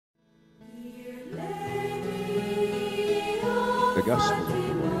The Gospel of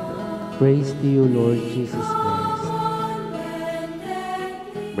the Lord. Praise to you, Lord Jesus Christ.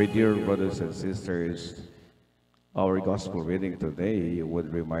 My dear brothers and sisters, our Gospel reading today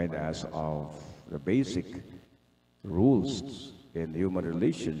would remind us of the basic rules in human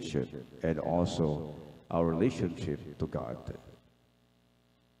relationship and also our relationship to God.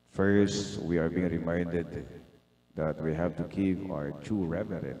 First, we are being reminded that we have to give our due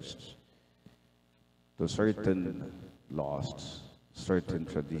reverence to certain laws, certain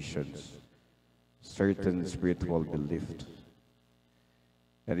traditions, certain spiritual beliefs.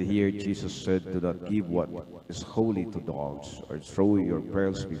 And here Jesus said, "Do not give what is holy to dogs, or throw your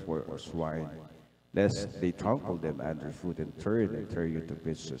pearls before swine, lest they trample them underfoot and tear you to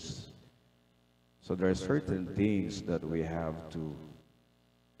pieces." So there are certain things that we have to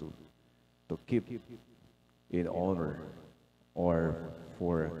keep in honor or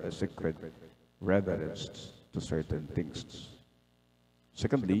for a sacred reverence to certain things.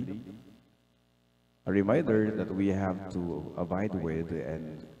 Secondly, a reminder that we have to abide with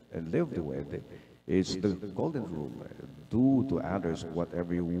and live with is the golden rule: do to others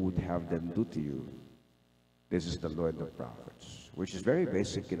whatever you would have them do to you. This is the law of the prophets, which is very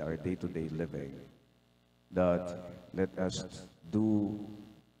basic in our day-to-day living, that let us do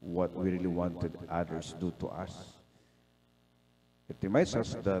what we really wanted others do to us. It reminds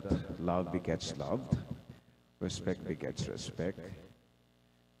us that love begets love, respect begets respect,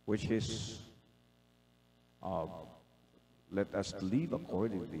 which is let us live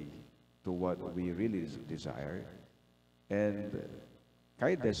accordingly to what we really desire, and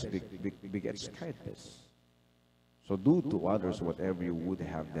kindness begets kindness. So do to others whatever you would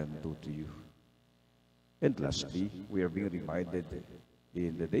have them do to you. And lastly, we are being reminded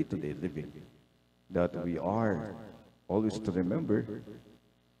in the day-to-day living that we are always to remember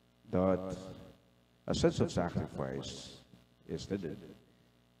that a sense of sacrifice is needed,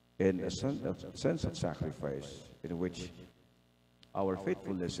 and a sense of sacrifice in which our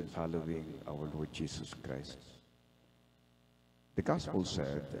faithfulness in following our Lord Jesus Christ. The Gospel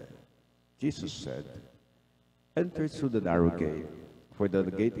said, Jesus said, "Enter through the narrow gate, for the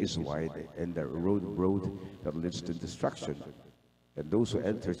gate is wide and the road broad that leads to destruction, and those who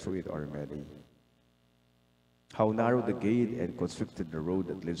enter through it are many. How narrow the gate and constricted the road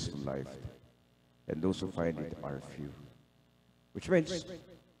that leads to life, and those who find it are few." Which means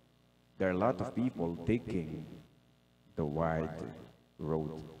there are a lot of people taking the wide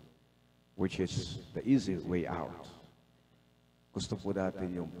road, which is the easy way out. Gusto po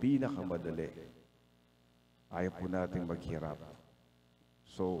natin yung pinakamadali. Ayaw po natin maghirap.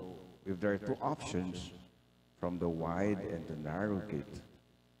 So, if there are two options from the wide and the narrow gate,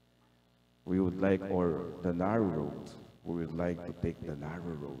 we would like, or the narrow road, we would like to take the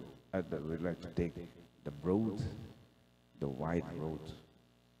narrow road. We would like to take the broad, the wide road,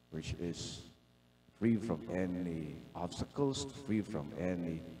 which is free from any obstacles, free from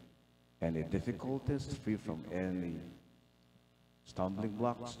any difficulties, free from any stumbling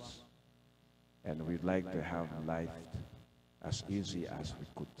blocks, and we'd like to have life as easy as we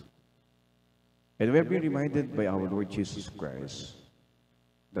could. And we're being reminded by our Lord Jesus Christ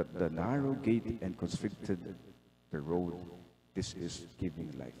that the narrow gate and constricted the road, this is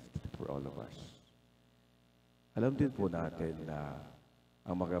giving life for all of us. Alam din po natin na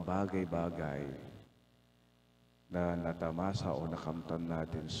ang mga bagay-bagay na natamasa o nakamtan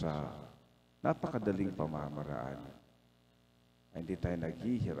natin sa napakadaling pamamaraan, hindi tayo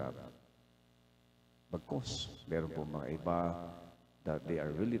naghihirap. Bagkus, meron po mga iba that they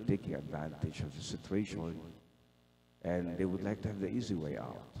are really taking advantage of the situation and they would like to have the easy way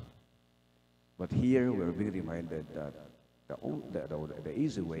out. But here we're being reminded that the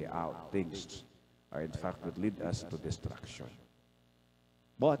easy way out things are in fact would lead us to destruction.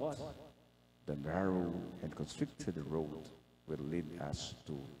 But the narrow and constricted road will lead us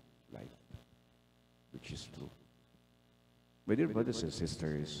to life, which is true. My dear brothers and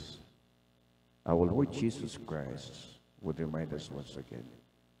sisters, our Lord Jesus Christ would remind us once again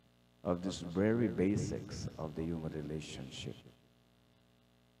of this very basics of the human relationship.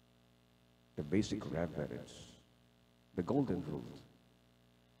 The basic reverence, the golden rule,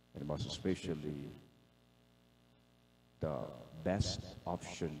 and most especially the best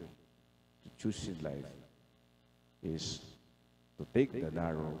option to choose in life is to take the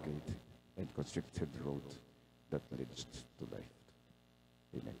narrow gate and constricted road that leads to life.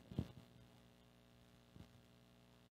 Amen.